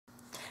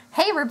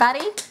Hey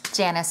everybody,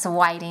 Janice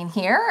Whiting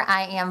here.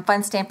 I am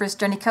Fun Stampers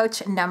Journey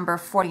Coach number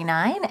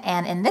 49,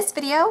 and in this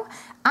video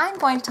I'm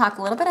going to talk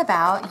a little bit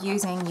about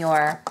using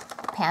your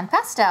pan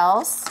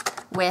pastels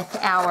with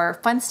our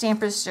Fun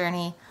Stampers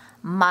Journey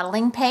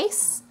modeling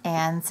paste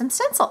and some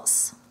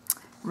stencils.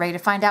 Ready to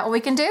find out what we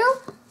can do?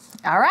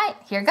 All right,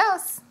 here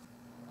goes.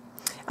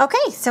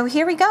 Okay, so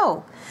here we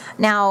go.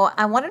 Now,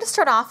 I wanted to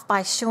start off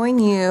by showing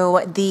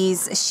you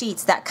these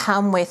sheets that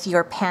come with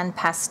your pan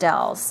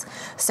pastels.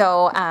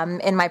 So,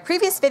 in my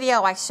previous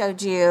video, I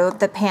showed you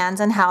the pans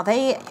and how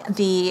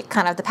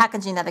the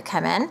packaging that they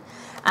come in.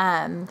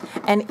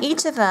 And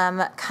each of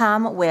them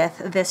come with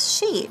this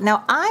sheet.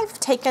 Now, I've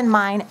taken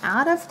mine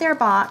out of their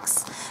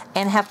box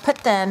and have put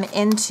them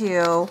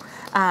into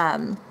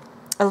a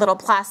little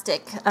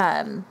plastic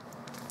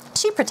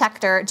sheet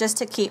protector just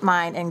to keep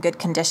mine in good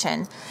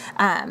condition.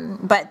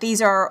 But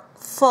these are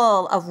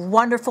full of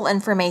wonderful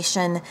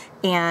information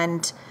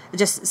and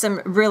just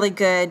some really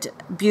good,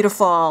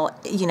 beautiful,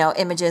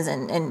 images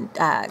and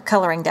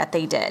coloring that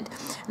they did.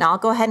 Now I'll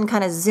go ahead and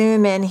kind of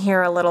zoom in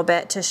here a little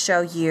bit to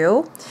show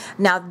you.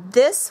 Now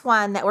this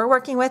one that we're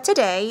working with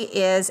today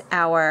is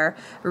our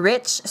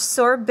Rich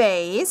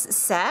Sorbets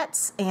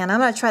set, and I'm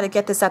going to try to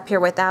get this up here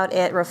without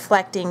it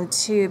reflecting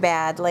too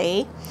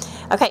badly.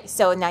 Okay,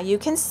 so now you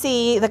can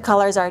see the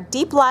colors are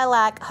Deep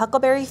Lilac,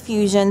 Huckleberry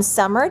Fusion,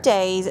 Summer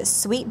Days,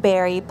 Sweet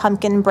Berry,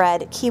 Pumpkin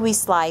Bread, Kiwi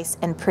Slice,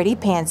 and Pretty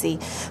Pansy.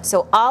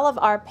 So all of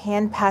our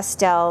pan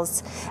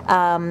pastels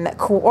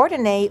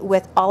coordinate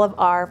with all of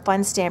our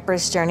Fun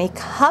Stampers Journey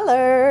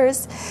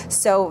colors.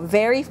 So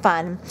very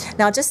fun.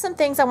 Now just some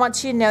things I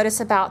want you to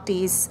notice about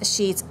these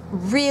sheets.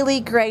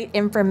 Really great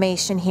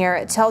information here.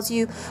 It tells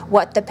you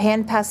what the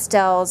pan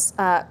pastels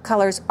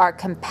colors are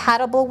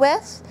compatible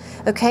with.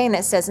 Okay, and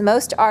it says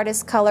most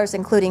artists colors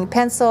including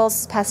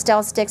pencils,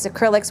 pastel sticks,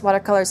 acrylics,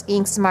 watercolors,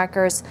 inks,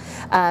 markers,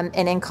 and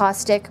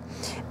encaustic.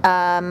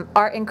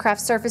 Art and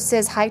craft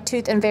surfaces, high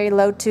tooth and very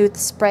low tooth,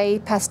 spray,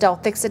 pastel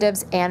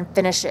fixatives, and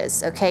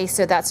finishes. Okay,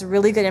 so that's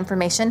really good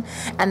information.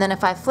 And then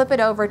if I flip it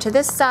over to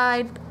this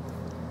side,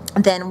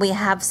 then we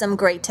have some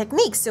great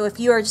techniques. So if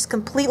you are just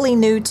completely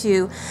new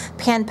to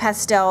pan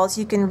pastels,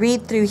 you can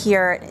read through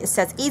here. It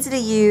says easy to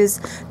use,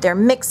 they're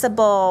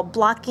mixable,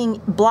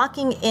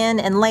 blocking in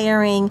and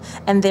layering,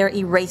 and they're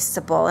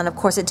erasable. And of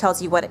course it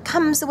tells you what it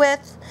comes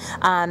with,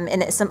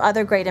 and it's some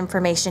other great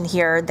information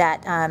here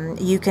that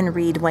you can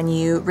read when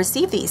you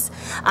receive these.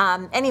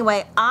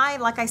 Anyway,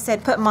 like I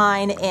said, put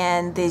mine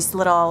in these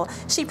little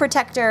sheet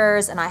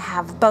protectors, and I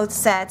have both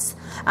sets.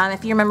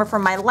 If you remember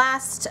from my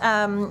last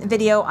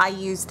video, I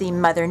used the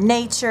Mother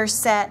Nature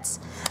set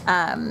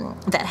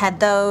that had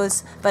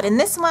those, but in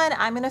this one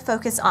I'm going to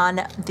focus on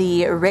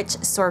the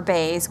Rich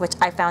Sorbets, which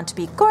I found to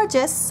be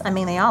gorgeous. I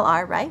mean, they all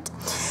are, right?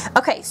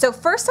 Okay, so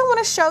first I want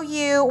to show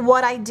you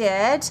what I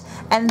did,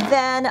 and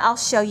then I'll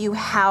show you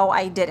how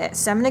I did it.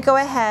 So I'm going to go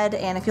ahead,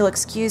 and if you'll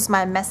excuse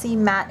my messy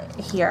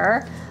mat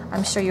here,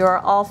 I'm sure you are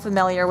all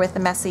familiar with the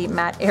messy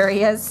mat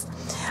areas.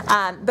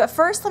 But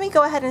first, let me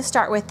go ahead and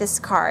start with this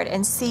card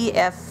and see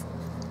if,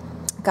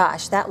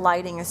 gosh, that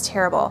lighting is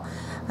terrible.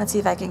 Let's see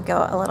if I can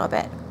go a little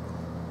bit.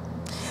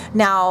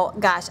 Now,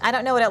 gosh, I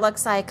don't know what it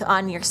looks like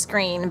on your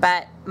screen,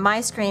 but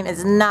my screen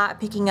is not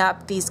picking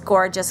up these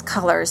gorgeous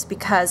colors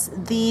because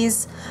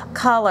these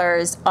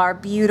colors are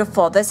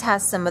beautiful. This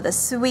has some of the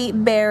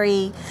Sweet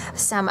Berry,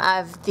 some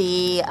of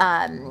the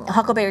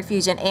Huckleberry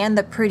Fusion, and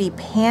the Pretty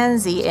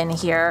Pansy in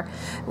here,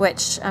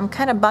 which I'm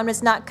kind of bummed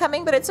it's not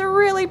coming, but it's a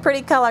really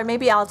pretty color.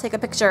 Maybe I'll take a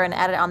picture and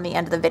add it on the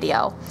end of the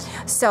video.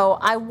 So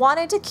I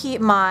wanted to keep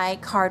my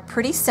card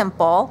pretty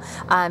simple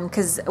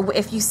because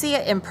if you see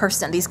it in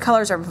person, these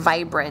colors are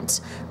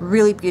vibrant,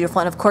 really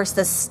beautiful, and of course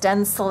the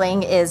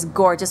stenciling is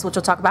gorgeous, which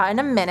we'll talk about in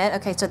a minute.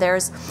 Okay, so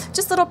there's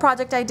just a little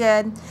project I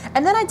did,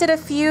 and then I did a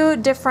few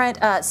different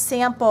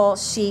sample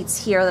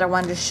sheets here that I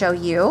wanted to show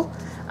you,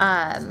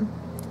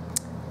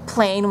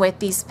 playing with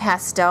these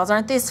pastels.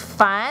 Aren't these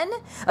fun?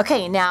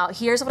 Okay, now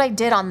here's what I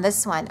did on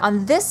this one.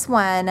 On this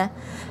one,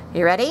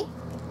 you ready?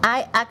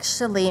 I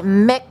actually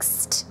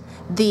mixed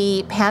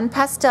the pan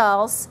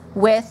pastels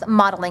with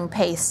modeling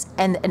paste,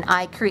 and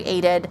I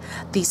created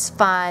these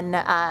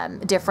fun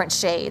different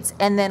shades.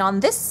 And then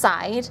on this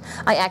side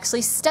I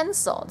actually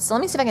stenciled. So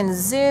let me see if I can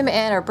zoom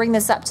in or bring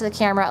this up to the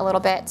camera a little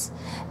bit,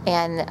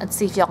 and let's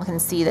see if y'all can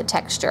see the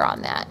texture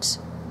on that.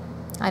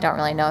 I don't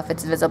really know if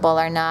it's visible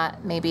or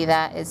not. Maybe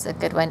that is a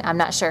good one. I'm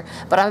not sure,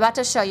 but I'm about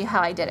to show you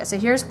how I did it. So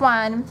here's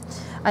one,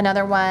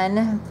 another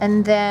one,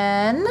 and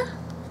then,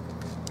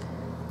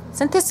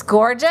 isn't this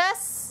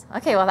gorgeous?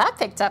 Okay, well that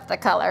picked up the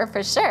color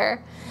for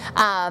sure.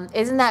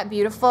 Isn't that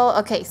beautiful?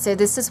 Okay, so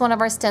this is one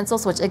of our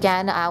stencils, which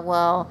again I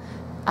will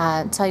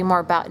tell you more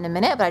about in a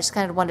minute, but I just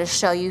kind of wanted to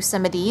show you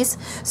some of these.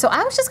 So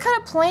I was just kind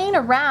of playing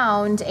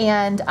around,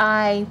 and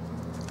I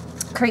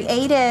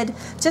created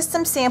just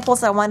some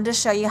samples. I wanted to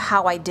show you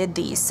how I did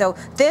these. So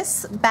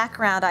this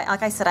background,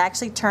 like I said, I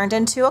actually turned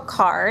into a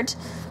card,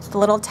 the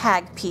little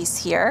tag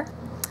piece here.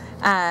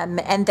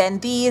 And then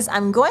these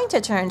I'm going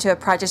to turn into a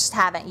project, just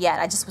haven't yet.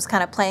 I just was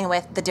kind of playing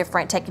with the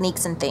different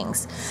techniques and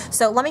things.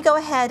 So let me go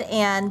ahead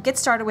and get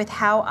started with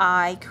how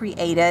I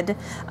created.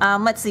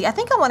 Let's see, I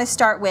think I want to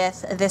start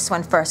with this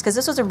one first because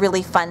this was a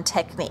really fun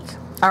technique.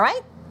 All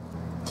right?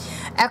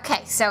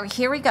 Okay, so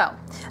here we go.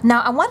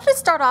 Now I wanted to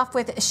start off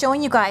with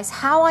showing you guys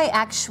how I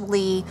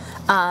actually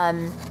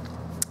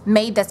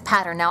made this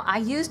pattern. Now I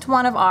used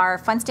one of our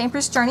Fun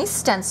Stampers Journey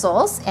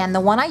stencils, and the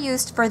one I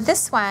used for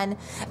this one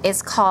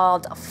is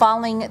called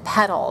Falling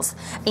Petals,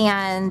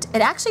 and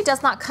it actually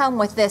does not come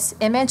with this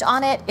image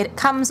on it. It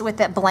comes with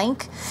it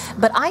blank,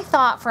 but I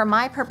thought for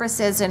my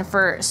purposes and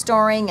for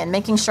storing and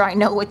making sure I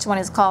know which one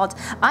is called,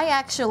 I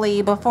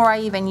actually, before I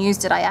even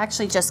used it, I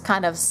actually just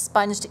kind of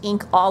sponged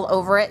ink all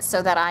over it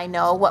so that I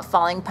know what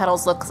Falling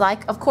Petals looks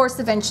like. Of course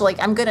eventually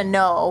I'm gonna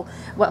know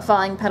what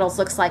Falling Petals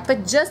looks like,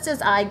 but just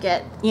as I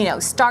get, you know,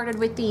 started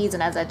with these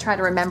and as I try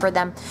to remember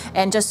them,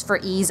 and just for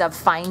ease of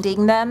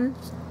finding them,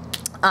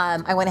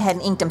 I went ahead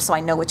and inked them so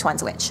I know which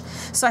one's which.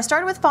 So I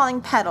started with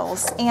Falling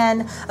Petals,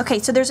 and okay,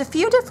 so there's a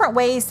few different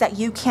ways that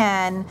you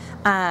can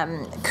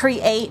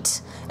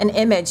create an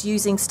image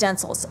using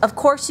stencils. Of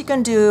course you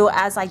can do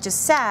as I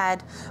just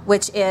said,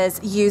 which is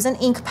use an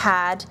ink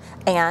pad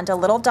and a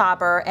little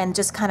dauber and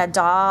just kind of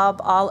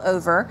daub all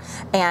over,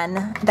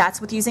 and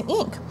that's with using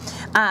ink.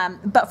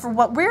 But for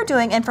what we're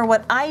doing and for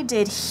what I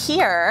did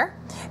here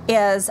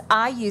is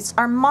I used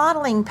our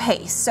modeling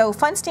paste. So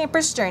Fun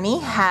Stampers Journey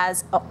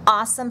has an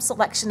awesome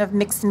selection of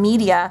mixed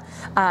media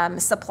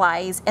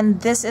supplies, and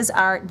this is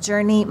our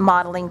Journey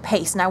modeling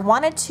paste. And I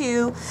wanted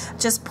to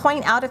just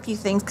point out a few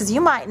things because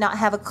you might not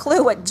have a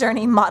clue what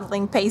Journey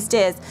modeling paste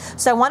is.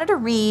 So I wanted to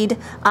read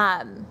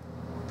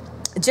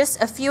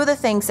just a few of the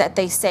things that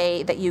they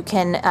say that you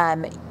can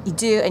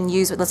do and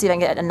use. Let's see if I can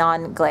get a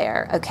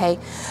non-glare, okay?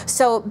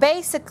 So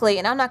basically,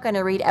 and I'm not going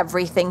to read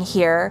everything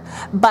here,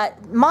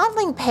 but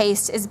modeling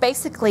paste is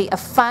basically a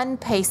fun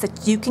paste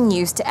that you can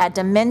use to add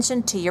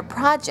dimension to your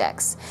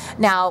projects.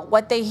 Now,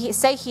 what they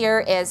say here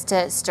is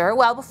to stir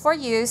well before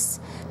use.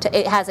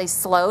 It has a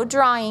slow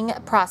drying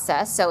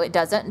process, so it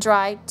doesn't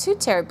dry too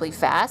terribly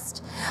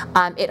fast.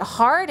 It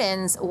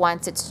hardens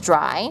once it's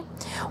dry.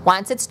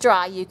 Once it's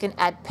dry, you can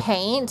add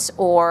paint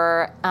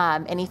or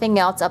anything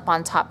else up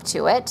on top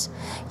to it.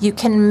 You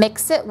can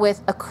mix it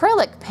with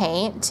acrylic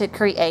paint to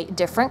create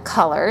different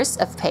colors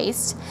of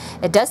paste.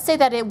 It does say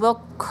that it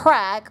will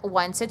crack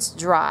once it's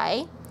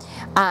dry.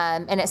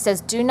 And it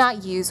says do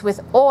not use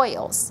with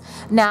oils.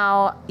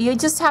 Now, you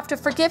just have to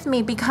forgive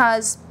me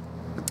because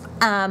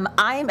I'm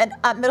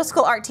a middle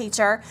school art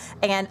teacher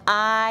and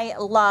I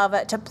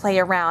love to play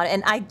around,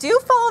 and I do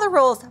follow the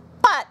rules,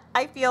 but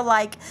I feel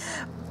like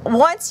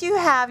once you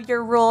have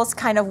your rules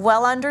kind of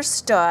well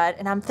understood,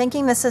 and I'm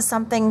thinking this is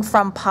something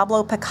from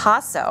Pablo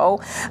Picasso,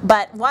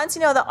 but once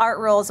you know the art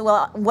rules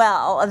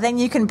well, then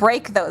you can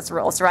break those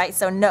rules, right?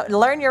 So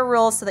learn your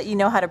rules so that you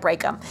know how to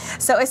break them.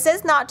 So it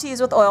says not to use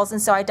with oils,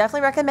 and so I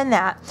definitely recommend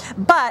that.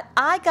 But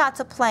I got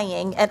to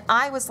playing, and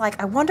I was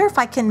like, I wonder if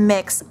I can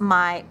mix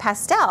my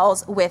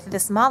pastels with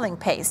this modeling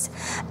paste.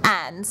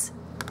 And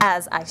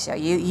as I show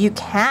you, you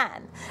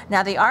can.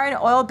 Now they are an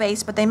oil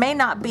base, but they may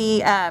not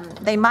be,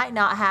 they might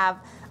not have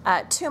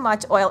too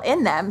much oil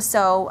in them,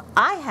 so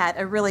I had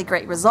a really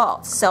great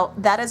result. So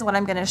that is what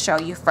I'm going to show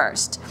you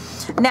first.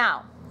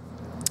 Now,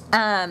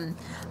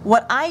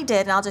 what I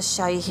did, and I'll just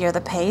show you here the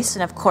paste,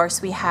 and of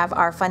course we have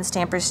our Fun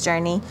Stampers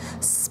Journey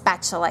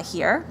spatula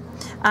here.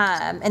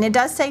 And it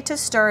does say to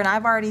stir, and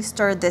I've already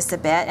stirred this a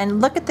bit, and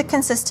look at the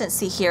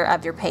consistency here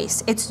of your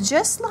paste. It's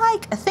just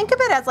like, think of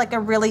it as like a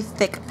really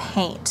thick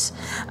paint.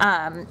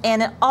 And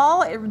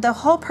the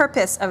whole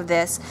purpose of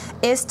this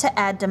is to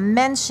add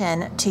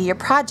dimension to your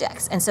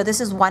projects, and so this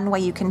is one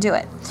way you can do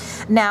it.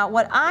 Now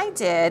what I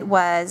did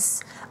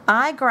was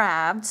I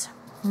grabbed,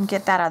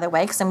 get that out of the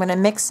way because I'm going to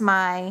mix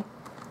my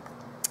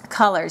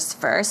colors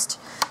first.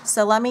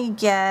 So let me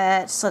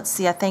get, let's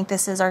see, I think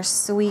this is our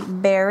Sweet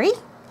Berry.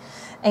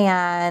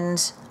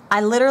 And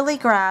I literally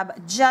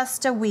grab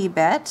just a wee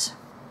bit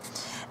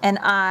and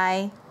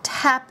I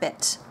tap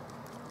it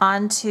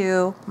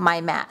onto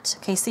my mat.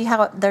 Okay, see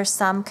how there's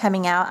some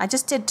coming out? I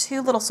just did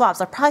 2 little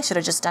swabs. I probably should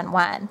have just done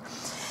 1.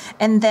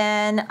 And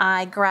then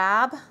I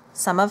grab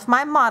some of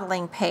my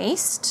modeling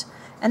paste.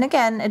 And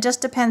again, it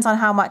just depends on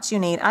how much you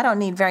need. I don't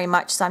need very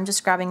much, so I'm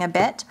just grabbing a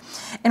bit.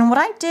 And what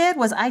I did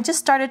was I just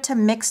started to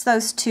mix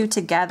those 2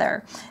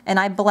 together. And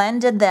I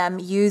blended them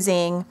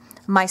using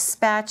my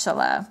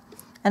spatula.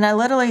 And I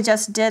literally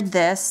just did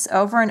this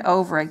over and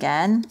over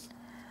again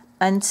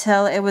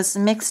until it was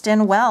mixed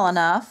in well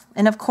enough.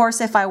 And of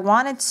course, if I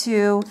wanted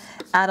to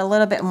add a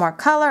little bit more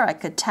color, I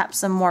could tap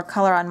some more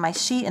color on my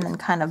sheet and then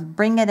kind of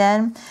bring it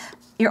in.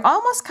 You're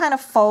almost kind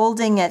of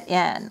folding it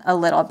in a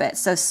little bit,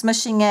 so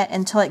smushing it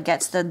until it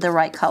gets the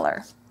right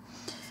color.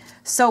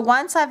 So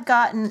once I've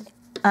gotten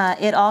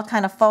it all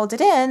kind of folded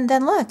in,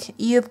 then look,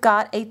 you've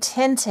got a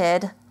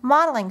tinted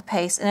modeling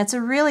paste, and it's a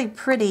really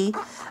pretty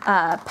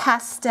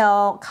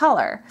pastel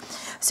color.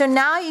 So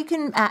now you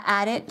can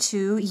add it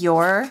to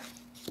your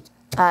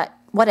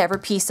whatever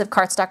piece of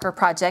cardstock or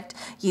project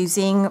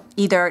using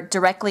either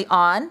directly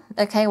on,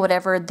 okay,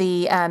 whatever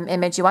the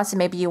image you want. So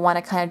maybe you want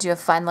to kind of do a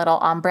fun little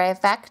ombre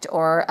effect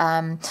or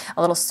a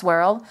little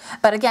swirl.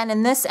 But again,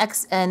 in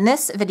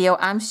this video,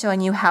 I'm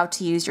showing you how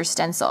to use your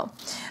stencil.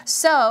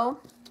 So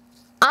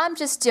I'm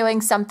just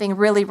doing something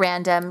really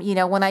random. You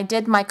know, when I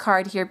did my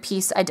card here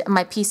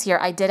my piece here,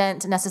 I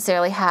didn't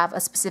necessarily have a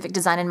specific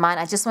design in mind.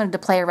 I just wanted to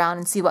play around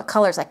and see what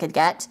colors I could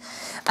get.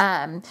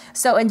 And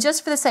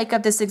just for the sake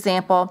of this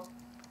example,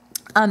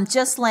 I'm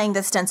just laying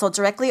the stencil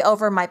directly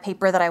over my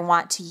paper that I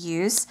want to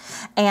use.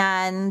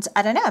 And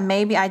I don't know,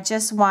 maybe I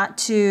just want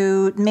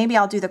to, maybe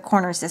I'll do the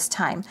corners this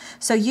time.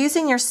 So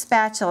using your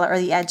spatula or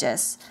the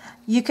edges,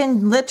 you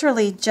can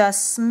literally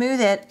just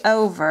smooth it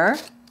over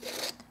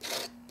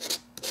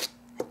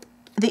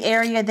the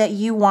area that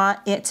you want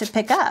it to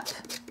pick up.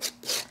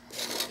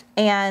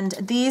 And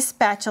these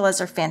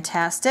spatulas are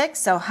fantastic,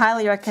 so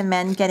highly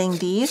recommend getting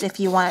these if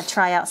you want to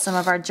try out some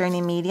of our Journey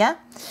media.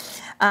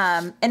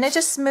 And it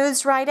just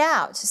smooths right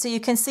out. So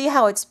you can see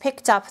how it's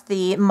picked up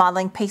the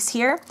modeling paste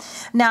here.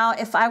 Now,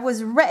 if I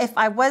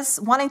was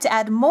wanting to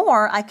add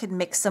more, I could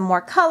mix some more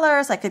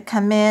colors. I could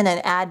come in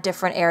and add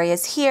different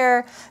areas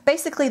here.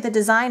 Basically, the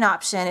design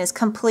option is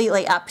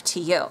completely up to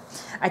you.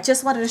 I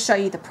just wanted to show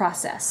you the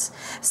process.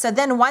 So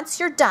then once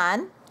you're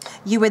done,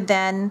 you would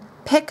then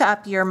pick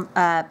up your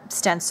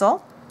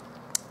stencil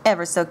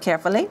ever so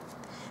carefully.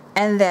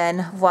 And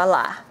then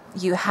voila,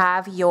 you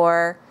have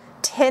your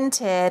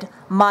tinted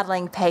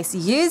modeling paste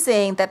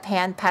using the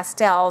Pan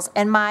Pastels.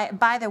 And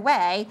by the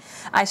way,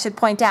 I should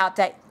point out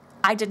that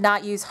I did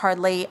not use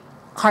hardly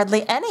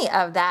any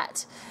of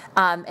that.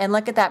 And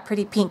look at that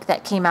pretty pink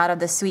that came out of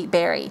the sweet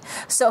berry.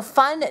 So a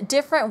fun,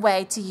 different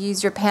way to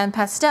use your Pan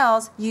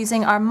Pastels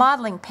using our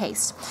modeling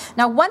paste.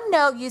 Now, one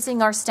note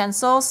using our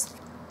stencils,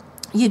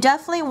 you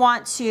definitely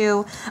want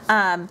to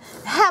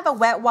have a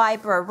wet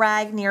wipe or a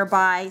rag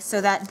nearby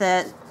so that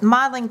the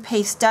modeling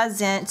paste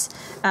doesn't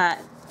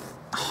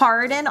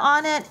harden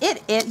on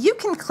it. You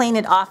can clean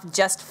it off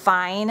just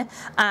fine,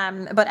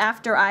 but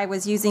after I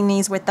was using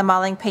these with the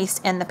modeling paste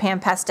and the Pan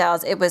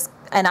Pastels,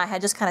 and I had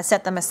just kind of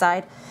set them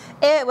aside,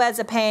 it was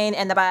a pain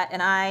in the butt,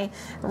 and I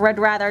would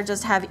rather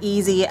just have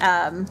easy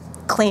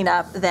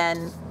cleanup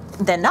than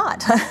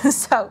not.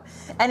 So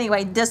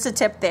anyway, just a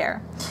tip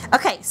there.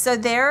 Okay, so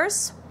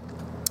there's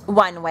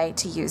one way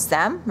to use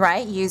them,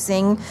 right?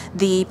 Using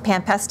the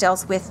Pan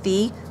Pastels with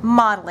the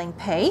modeling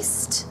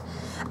paste.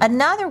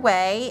 Another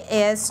way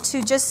is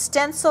to just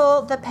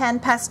stencil the Pan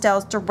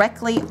Pastels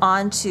directly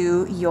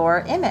onto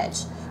your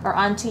image or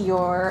onto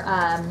your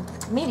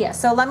media.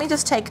 So let me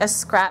just take a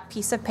scrap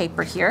piece of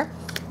paper here.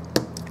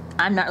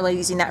 I'm not really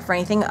using that for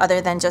anything other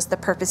than just the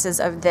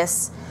purposes of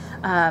this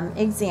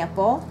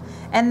example.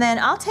 And then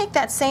I'll take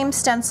that same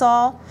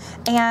stencil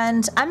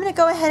and I'm going to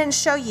go ahead and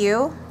show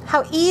you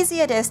how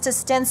easy it is to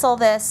stencil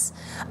this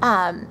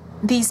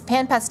these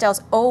Pan Pastels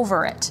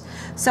over it.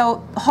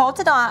 So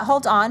hold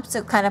on,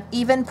 so kind of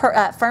even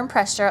firm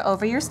pressure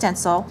over your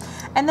stencil,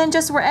 and then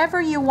just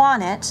wherever you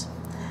want it,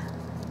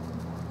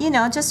 you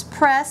know, just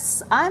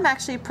press. I'm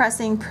actually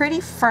pressing pretty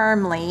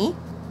firmly,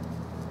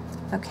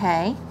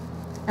 okay?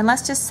 And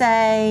let's just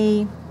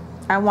say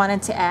I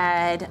wanted to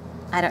add,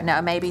 I don't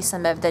know, maybe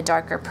some of the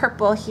darker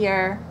purple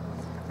here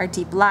or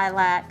deep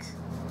lilac.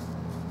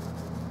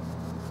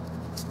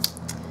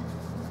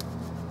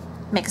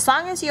 As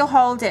long as you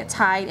hold it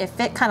tight, if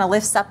it kind of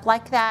lifts up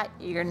like that,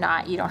 you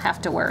don't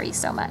have to worry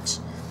so much.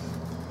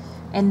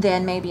 And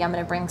then maybe I'm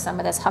going to bring some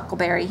of this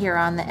huckleberry here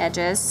on the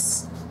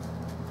edges.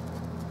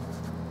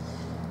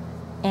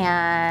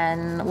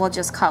 And we'll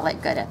just call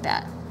it good at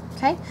that.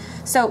 Okay?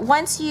 So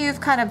once you've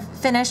kind of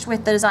finished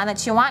with the design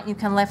that you want, you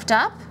can lift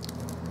up.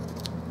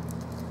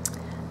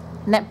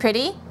 Isn't that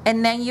pretty?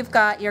 And then you've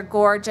got your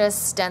gorgeous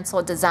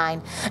stencil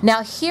design.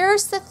 Now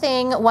here's the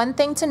thing, one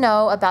thing to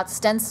know about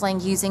stenciling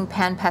using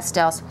Pan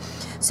Pastels.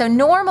 So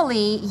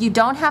normally you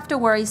don't have to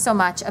worry so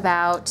much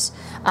about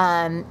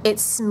it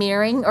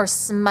smearing or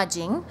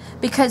smudging,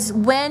 because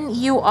when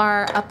you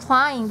are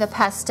applying the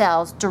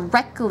pastels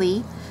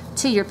directly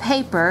to your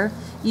paper,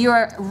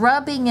 you're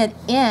rubbing it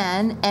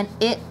in and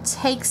it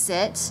takes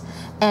it,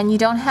 and you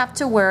don't have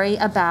to worry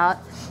about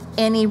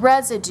any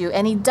residue,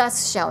 any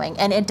dust showing,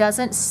 and it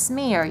doesn't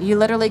smear. You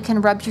literally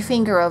can rub your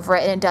finger over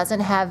it and it doesn't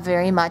have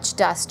very much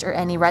dust or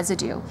any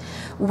residue.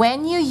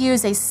 When you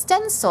use a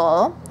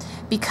stencil,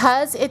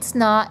 because it's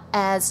not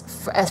as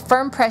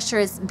firm pressure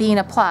is being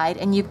applied,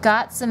 and you've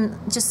got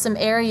just some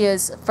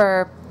areas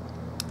for,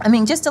 I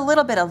mean, just a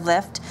little bit of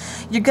lift,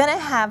 you're gonna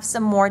have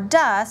some more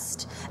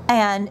dust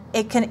and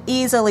it can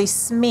easily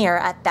smear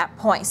at that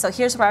point. So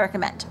here's what I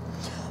recommend.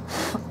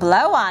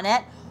 Blow on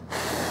it,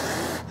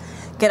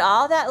 get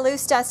all that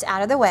loose dust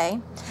out of the way,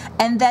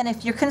 and then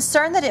if you're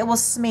concerned that it will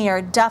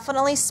smear,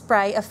 definitely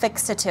spray a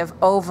fixative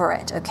over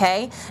it,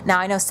 okay? Now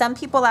I know some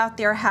people out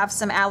there have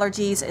some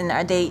allergies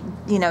and they,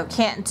 you know,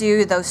 can't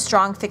do those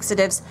strong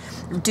fixatives.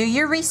 Do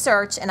your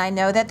research, and I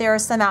know that there are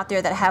some out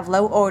there that have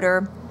low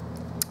odor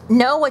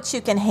know what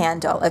you can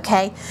handle,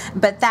 okay?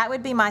 But that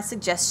would be my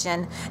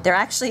suggestion. There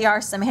actually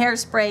are some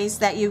hairsprays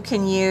that you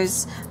can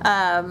use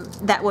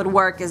that would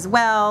work as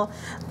well.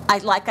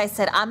 Like I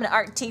said, I'm an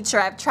art teacher.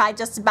 I've tried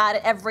just about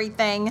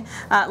everything.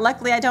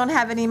 Luckily, I don't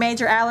have any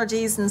major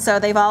allergies, and so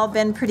they've all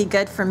been pretty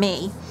good for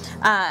me.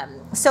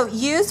 So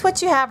use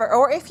what you have,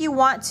 or if you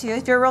want to,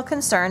 if you're real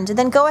concerned,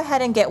 then go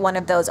ahead and get one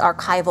of those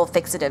archival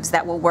fixatives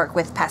that will work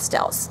with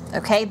pastels,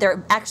 okay?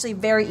 They're actually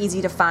very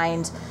easy to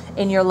find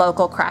in your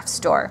local craft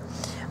store.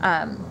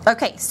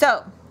 Okay,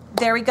 so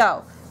there we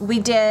go. We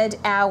did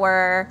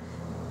our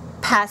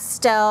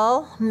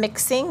pastel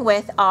mixing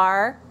with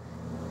our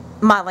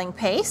modeling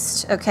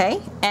paste,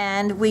 okay?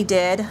 And we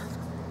did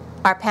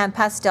our pan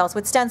pastels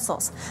with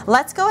stencils.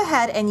 Let's go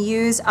ahead and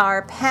use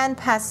our pan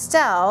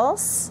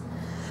pastels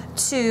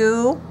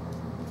to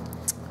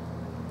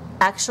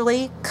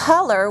actually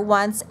color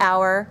once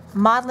our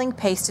modeling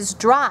paste is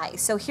dry.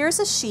 So here's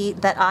a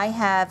sheet that I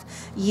have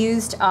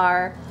used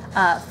our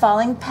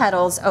falling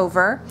petals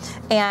over,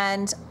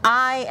 and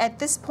at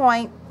this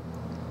point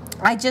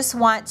I just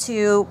want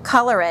to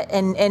color it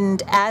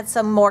and add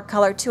some more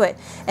color to it,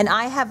 and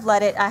I have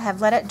let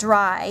it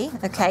dry.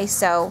 Okay,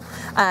 so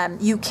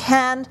you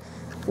can,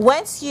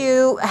 once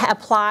you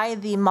apply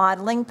the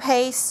modeling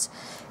paste,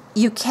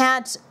 you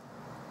can't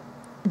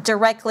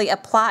directly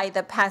apply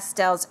the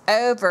pastels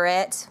over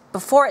it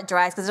before it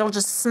dries, because it'll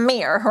just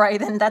smear,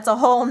 right? And that's a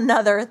whole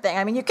nother thing.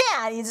 I mean, you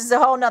can, it's just a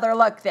whole nother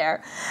look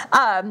there.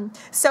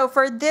 So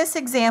for this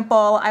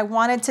example, I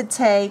wanted to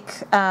take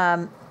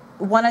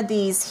one of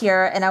these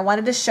here, and I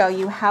wanted to show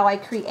you how I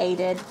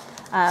created,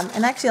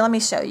 and actually let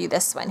me show you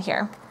this one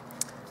here.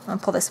 I'm gonna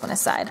pull this one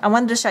aside. I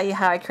wanted to show you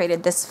how I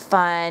created this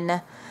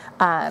fun,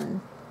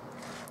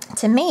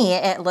 to me,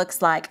 it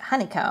looks like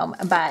honeycomb,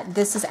 but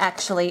this is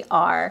actually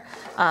our,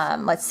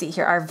 let's see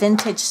here, our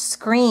vintage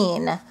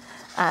screen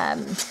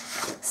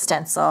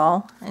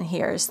stencil. And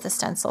here's the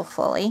stencil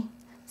fully.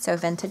 So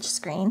vintage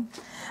screen.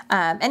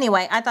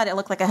 Anyway, I thought it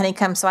looked like a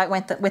honeycomb, so I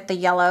went with the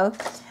yellow.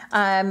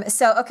 Okay,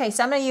 so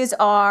I'm going to use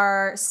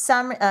our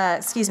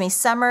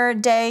Summer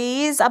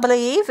Days, I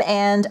believe,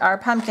 and our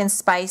pumpkin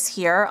spice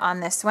here on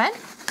this one.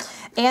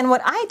 And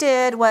what I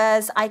did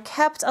was I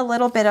kept a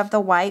little bit of the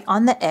white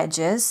on the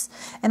edges,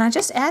 and I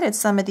just added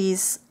some of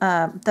these,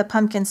 the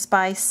pumpkin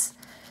spice,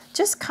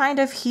 just kind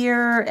of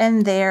here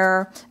and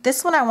there.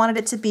 This one I wanted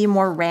it to be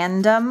more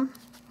random.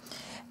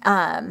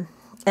 And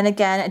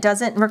again, it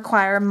doesn't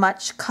require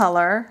much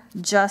color,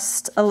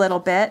 just a little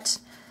bit.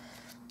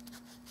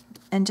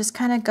 And just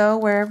kind of go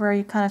wherever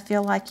you kind of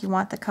feel like you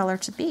want the color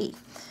to be.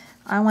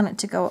 I want it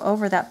to go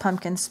over that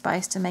pumpkin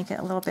spice to make it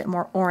a little bit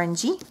more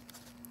orangey.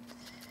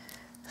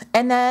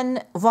 And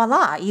then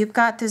voila, you've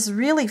got this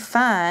really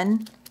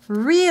fun,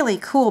 really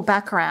cool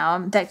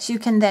background that you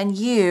can then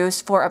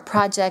use for a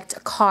project, a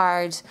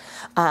card.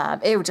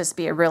 It would just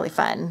be a really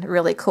fun,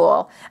 really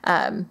cool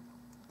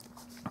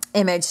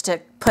image to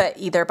put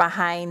either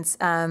behind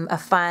a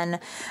fun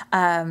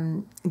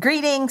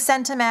greeting,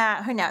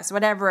 sentiment, who knows,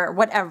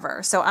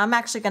 whatever. So I'm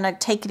actually going to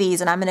take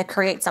these and I'm going to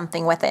create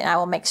something with it, and I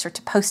will make sure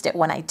to post it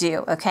when I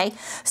do, okay?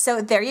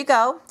 So there you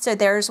go. So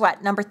there's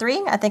what, number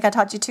 3? I think I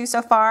taught you 2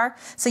 so far.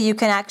 So you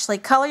can actually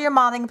color your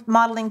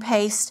modeling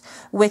paste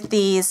with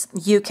these.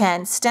 You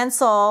can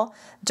stencil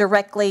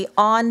directly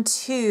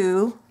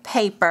onto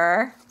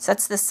paper. So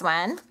that's this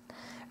one.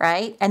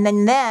 Right? And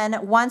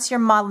then once your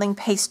modeling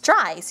paste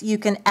dries, you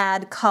can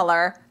add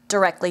color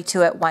directly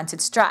to it once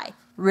it's dry.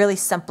 Really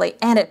simply,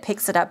 and it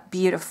picks it up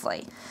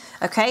beautifully.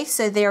 Okay,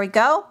 so there we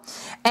go.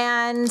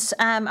 And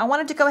I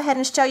wanted to go ahead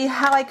and show you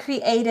how I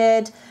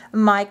created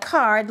my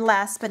card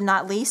last but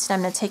not least.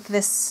 I'm going to take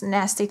this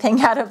nasty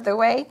thing out of the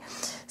way.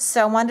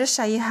 So I wanted to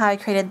show you how I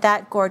created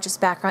that gorgeous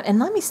background. And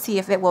let me see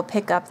if it will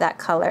pick up that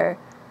color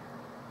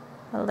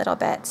a little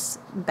bit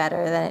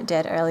better than it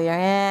did earlier.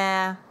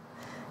 Yeah.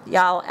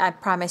 Y'all, I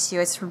promise you,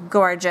 it's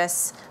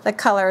gorgeous. The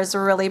color is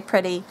really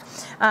pretty.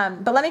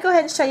 But let me go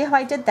ahead and show you how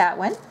I did that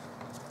one.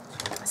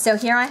 So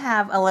here I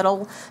have a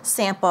little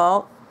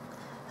sample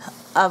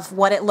of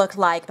what it looked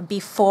like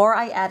before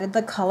I added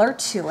the color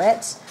to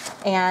it.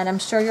 And I'm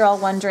sure you're all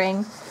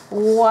wondering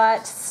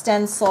what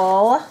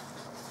stencil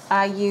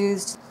I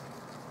used.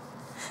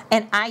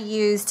 And I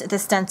used the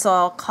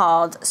stencil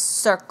called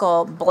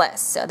Circle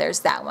Bliss. So there's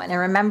that one. And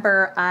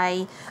remember,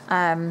 I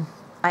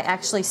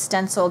actually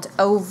stenciled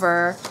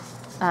over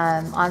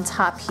on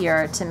top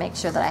here to make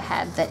sure that I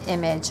had the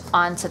image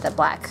onto the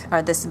black,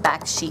 or this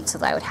back sheet, so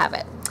that I would have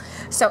it.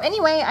 So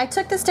anyway, I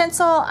took the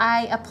stencil,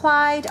 I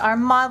applied our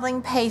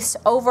modeling paste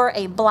over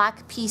a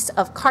black piece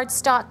of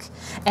cardstock,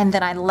 and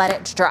then I let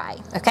it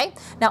dry, okay?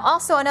 Now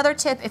also another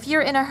tip, if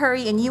you're in a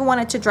hurry and you want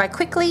it to dry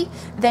quickly,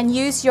 then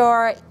use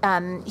your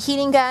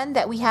heating gun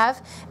that we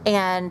have,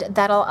 and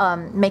that'll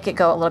make it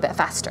go a little bit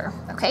faster,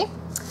 okay?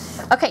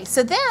 Okay,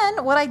 so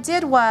then what I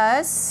did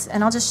was,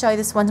 and I'll just show you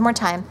this one more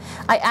time,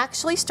 I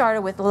actually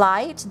started with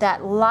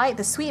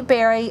the sweet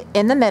berry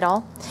in the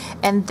middle,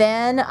 and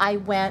then I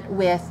went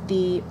with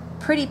the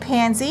pretty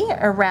pansy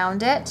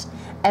around it,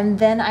 and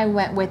then I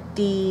went with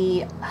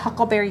the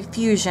Huckleberry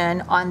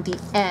Fusion on the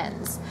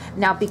ends.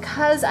 Now,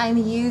 because I'm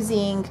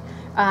using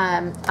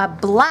a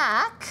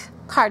black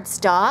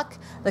cardstock,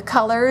 the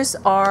colors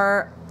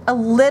are a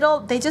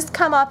little, they just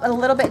come up a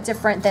little bit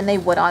different than they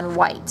would on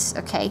white,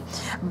 okay?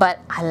 But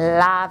I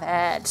love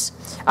it.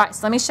 All right,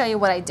 so let me show you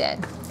what I did.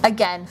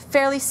 Again,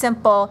 fairly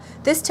simple.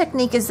 This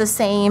technique is the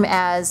same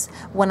as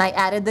when I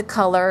added the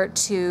color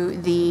to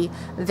the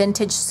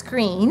vintage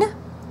screen,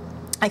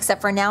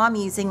 except for now I'm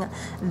using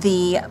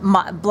the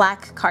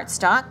black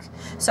cardstock.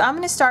 So I'm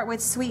gonna start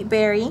with Sweet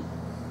Berry,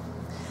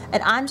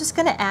 and I'm just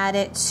gonna add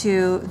it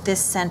to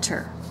this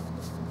center.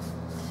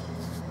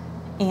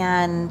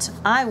 And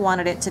I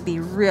wanted it to be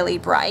really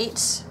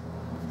bright.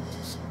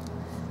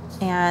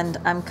 And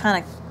I'm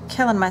kind of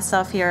killing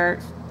myself here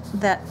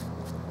that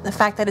the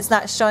fact that it's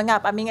not showing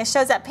up. I mean, it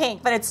shows that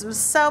pink, but it's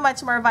so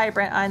much more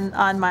vibrant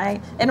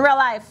in real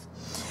life.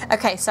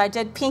 Okay, so I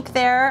did pink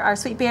there, our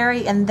Sweet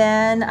Berry, and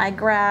then I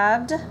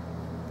grabbed,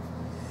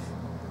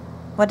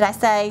 what did I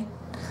say?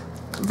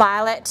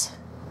 Violet,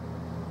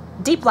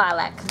 deep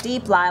lilac,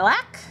 deep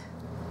lilac.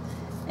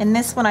 And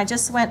this one I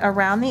just went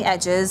around the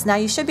edges. Now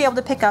you should be able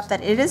to pick up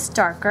that it is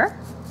darker.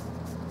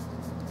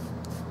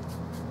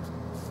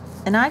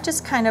 And I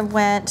just kind of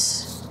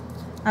went,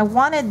 I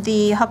wanted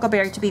the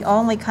huckleberry to be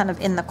only kind of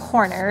in the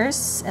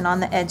corners and on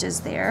the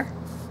edges there.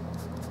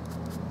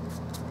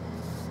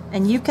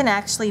 And you can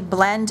actually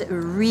blend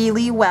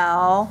really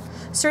well.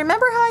 So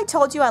remember how I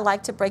told you I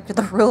like to break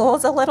the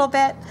rules a little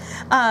bit?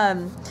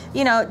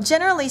 You know,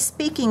 generally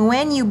speaking,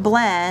 when you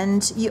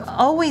blend, you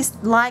always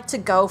like to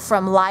go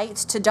from light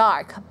to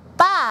dark.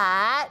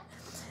 But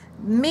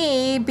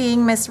me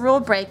being Miss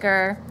Rule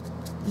Breaker,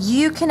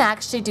 you can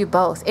actually do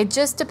both. It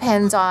just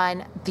depends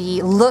on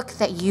the look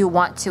that you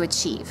want to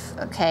achieve,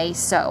 okay?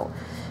 So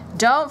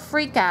don't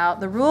freak out.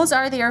 The rules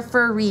are there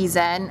for a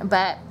reason,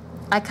 but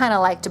I kind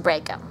of like to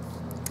break them.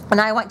 And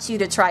I want you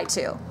to try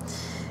too.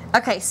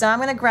 Okay, so I'm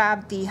gonna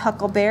grab the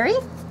huckleberry,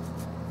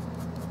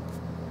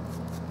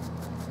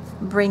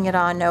 bring it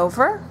on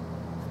over.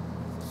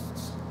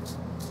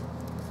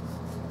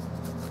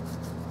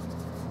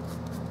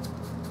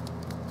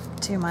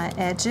 To my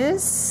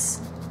edges.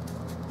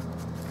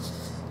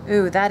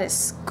 Ooh, that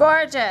is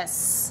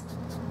gorgeous.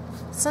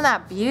 Isn't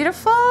that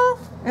beautiful?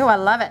 Ooh, I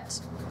love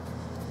it.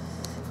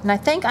 And I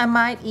think I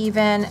might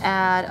even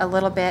add a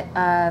little bit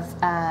of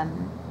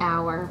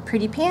our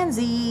Pretty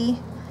Pansy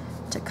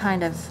to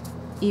kind of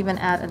even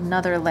add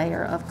another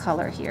layer of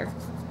color here.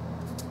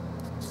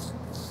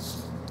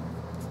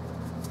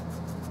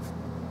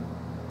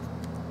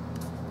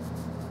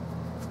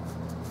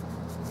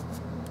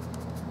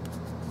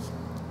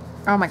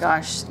 Oh my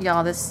gosh,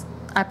 y'all,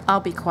 I'll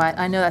be quiet.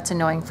 I know that's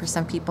annoying for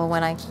some people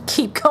when I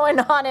keep going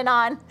on and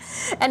on.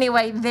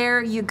 Anyway,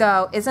 there you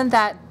go. Isn't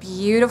that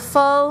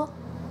beautiful?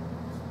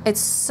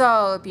 It's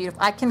so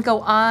beautiful. I can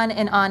go on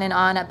and on and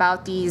on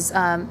about these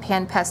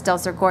pan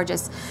pastels. They're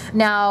gorgeous.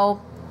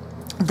 Now,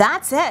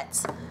 that's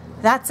it.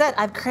 That's it.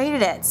 I've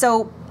created it.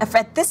 So if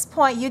at this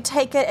point you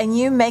take it and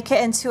you make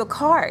it into a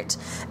card.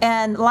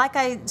 And like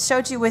I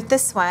showed you with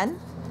this one,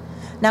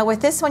 now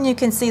with this one you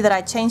can see that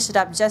I changed it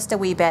up just a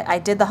wee bit. I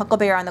did the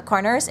huckleberry on the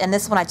corners, and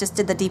this one I just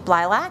did the deep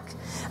lilac.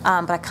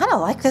 But I kind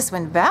of like this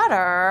one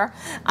better.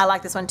 I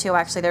like this one too,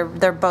 actually.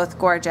 They're both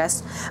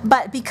gorgeous.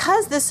 But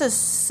because this is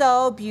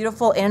so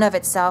beautiful in and of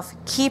itself,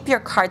 keep your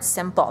card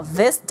simple.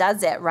 This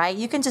does it, right?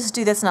 You can just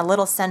do this in a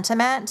little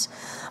sentiment,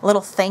 a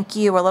little thank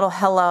you, or a little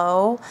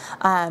hello,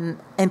 and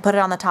put it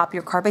on the top of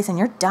your card base, and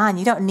you're done.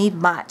 You don't need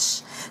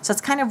much. So it's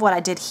kind of what I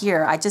did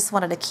here. I just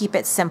wanted to keep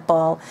it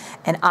simple,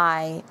 and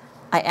I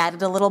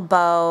added a little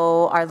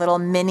bow, our little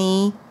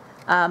mini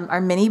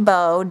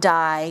bow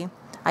die.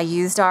 I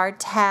used our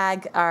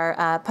tag,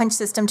 our punch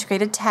system to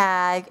create a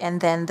tag, and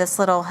then this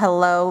little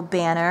hello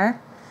banner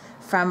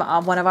from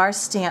one of our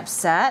stamp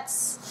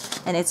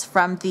sets, and it's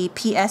from the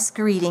PS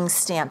Greetings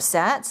stamp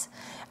set.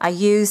 I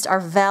used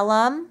our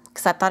vellum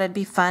because I thought it'd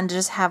be fun to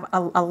just have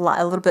a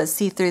little bit of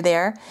see-through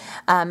there,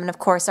 and of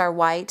course our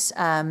white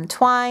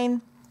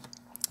twine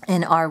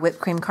in our whipped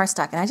cream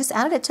cardstock, and I just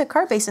added it to a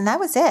card base, and that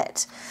was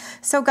it.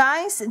 So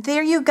guys,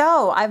 there you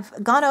go. I've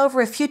gone over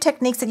a few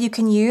techniques that you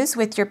can use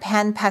with your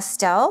pan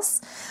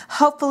pastels.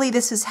 Hopefully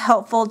this is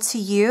helpful to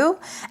you.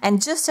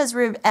 And just as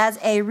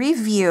a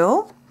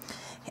review,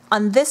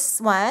 on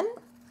this one,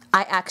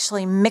 I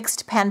actually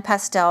mixed pan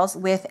pastels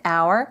with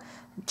our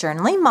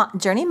Journey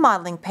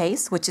modeling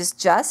paste, which is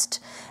just,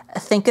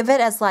 think of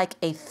it as like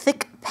a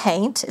thick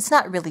paint. It's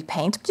not really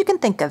paint, but you can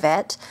think of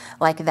it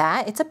like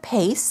that. It's a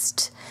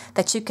paste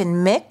that you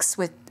can mix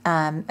with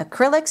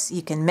acrylics.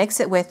 You can mix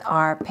it with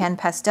our pan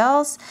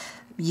pastels,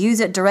 use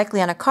it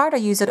directly on a card, or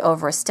use it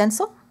over a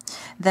stencil.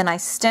 Then I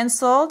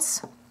stenciled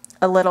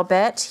a little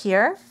bit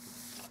here.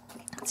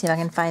 Let's see if I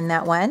can find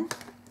that one.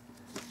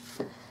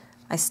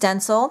 I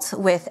stenciled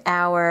with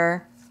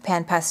our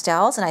Pan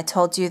Pastels, and I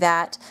told you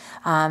that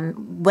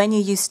when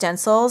you use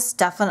stencils,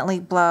 definitely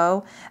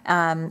blow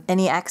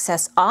any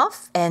excess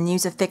off and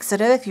use a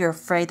fixative if you're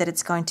afraid that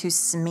it's going to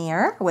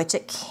smear, which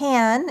it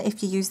can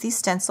if you use these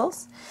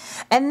stencils.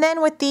 And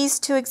then with these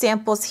two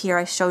examples here,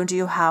 I showed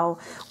you how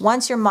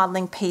once your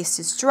modeling paste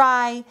is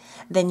dry,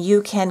 then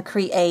you can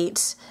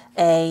create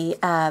a,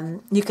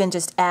 you can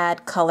just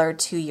add color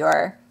to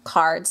your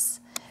cards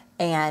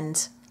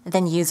and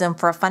then use them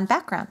for a fun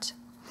background.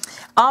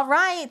 All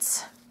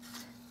right,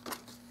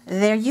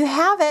 there you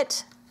have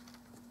it.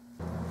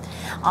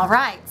 All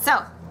right,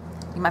 so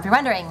you might be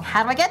wondering,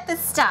 how do I get this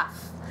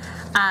stuff?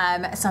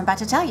 So I'm about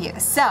to tell you.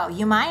 So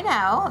you might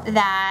know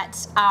that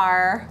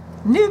our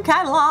new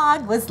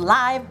catalog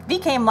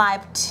became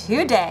live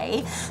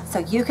today, so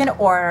you can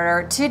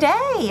order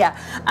today.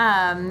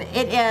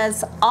 It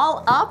is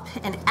all up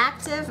and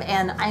active,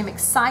 and I'm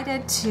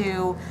excited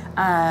to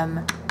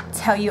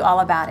tell you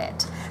all about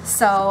it.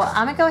 So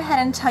I'm gonna go ahead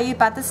and tell you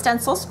about the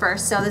stencils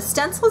first. So the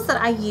stencils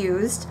that I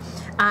used,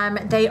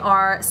 they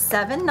are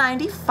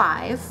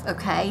 $7.95,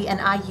 okay, and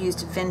I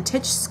used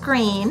Vintage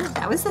Screen.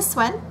 That was this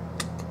one.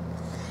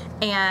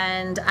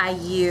 And I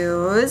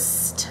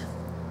used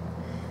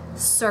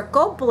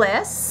Circle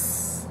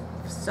Bliss,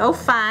 so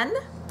fun.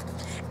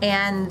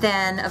 And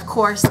then of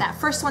course that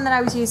first one that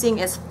I was using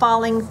is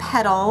Falling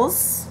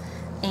Petals,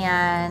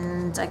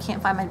 and I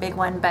can't find my big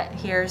one, but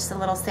here's a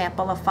little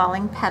sample of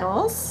Falling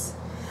Petals.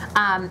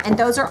 And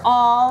those are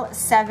all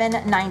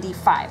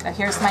 $7.95.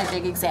 Here's my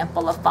big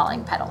example of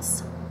Falling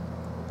Petals.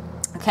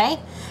 Okay,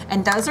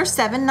 and those are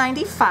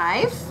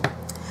 $7.95.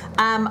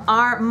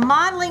 Our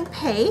modeling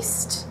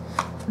paste,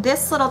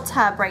 this little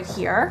tub right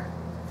here,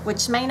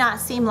 which may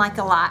not seem like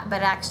a lot,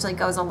 but it actually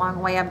goes a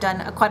long way. I've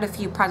done quite a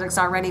few projects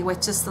already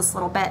with just this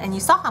little bit, and you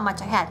saw how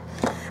much I had.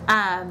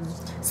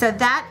 So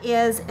that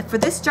is, for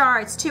this jar,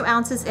 it's 2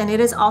 ounces, and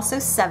it is also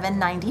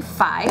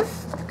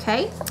 $7.95,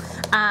 okay?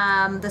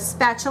 The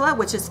spatula,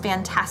 which is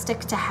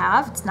fantastic to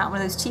have. It's not one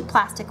of those cheap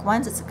plastic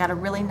ones. It's got a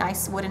really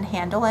nice wooden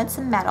handle and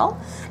some metal,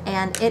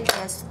 and it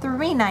is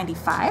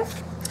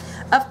 $3.95.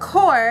 Of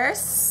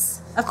course,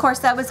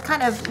 that was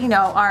kind of, you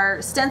know,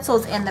 our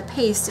stencils and the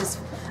paste is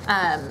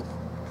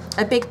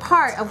a big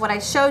part of what I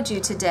showed you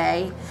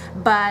today,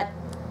 but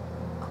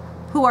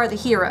who are the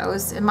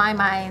heroes? In my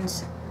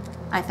mind,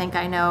 I think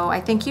I know. I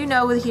think you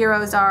know who the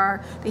heroes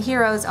are. The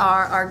heroes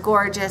are our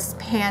gorgeous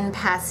pan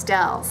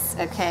pastels,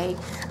 okay?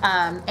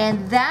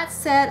 And that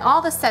set,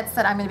 all the sets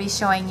that I'm going to be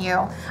showing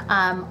you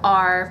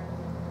are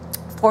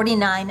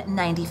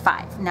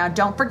 $49.95. Now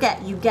don't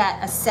forget, you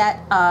get a set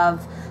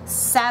of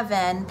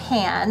 7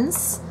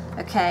 pans,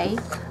 okay,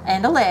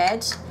 and a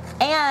lid,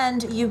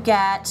 and you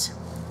get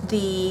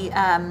the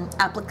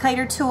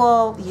applicator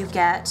tool, you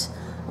get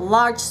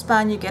large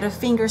sponge, you get a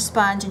finger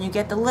sponge, and you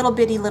get the little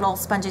bitty little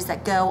sponges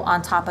that go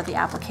on top of the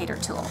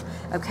applicator tool.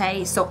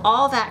 Okay, so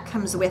all that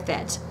comes with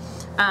it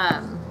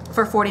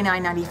for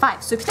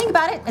 $49.95. So if you think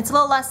about it, it's a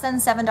little less than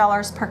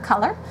 $7 per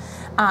color.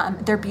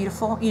 They're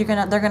beautiful. They're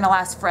gonna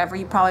last forever.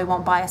 You probably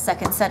won't buy a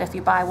second set if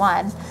you buy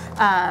one.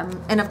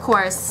 And of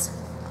course,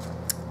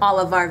 all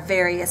of our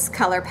various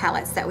color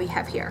palettes that we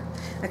have here.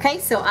 Okay,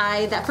 so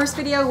that first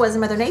video was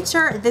Mother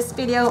Nature. This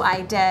video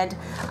I did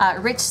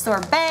Rich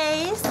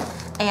Sorbets,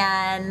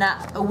 and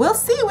we'll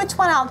see which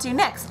one I'll do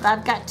next.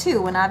 I've got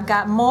 2, and I've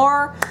got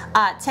more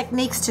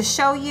techniques to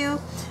show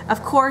you.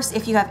 Of course,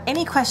 if you have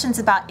any questions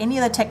about any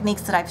of the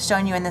techniques that I've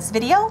shown you in this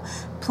video,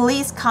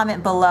 please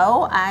comment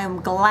below.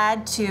 I'm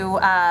glad to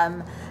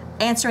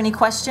answer any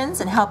questions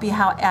and help you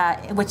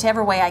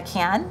whichever way I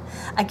can.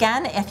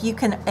 Again, if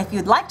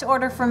you'd like to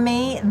order from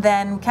me,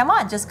 then come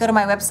on, just go to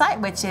my website,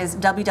 which is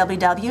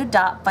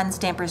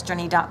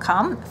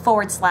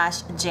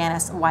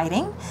www.funstampersjourney.com/Janice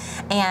Whiting,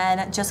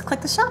 and just click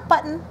the shop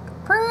button.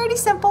 Pretty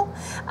simple.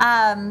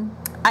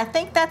 I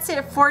think that's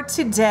it for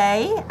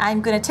today.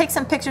 I'm going to take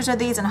some pictures of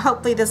these, and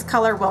hopefully this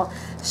color will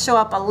show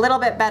up a little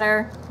bit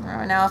better. I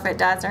don't know if it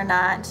does or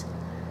not.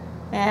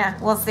 Yeah,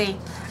 we'll see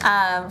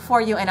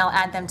for you, and I'll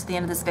add them to the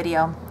end of this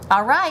video.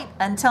 All right,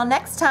 until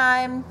next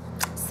time,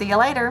 see you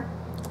later.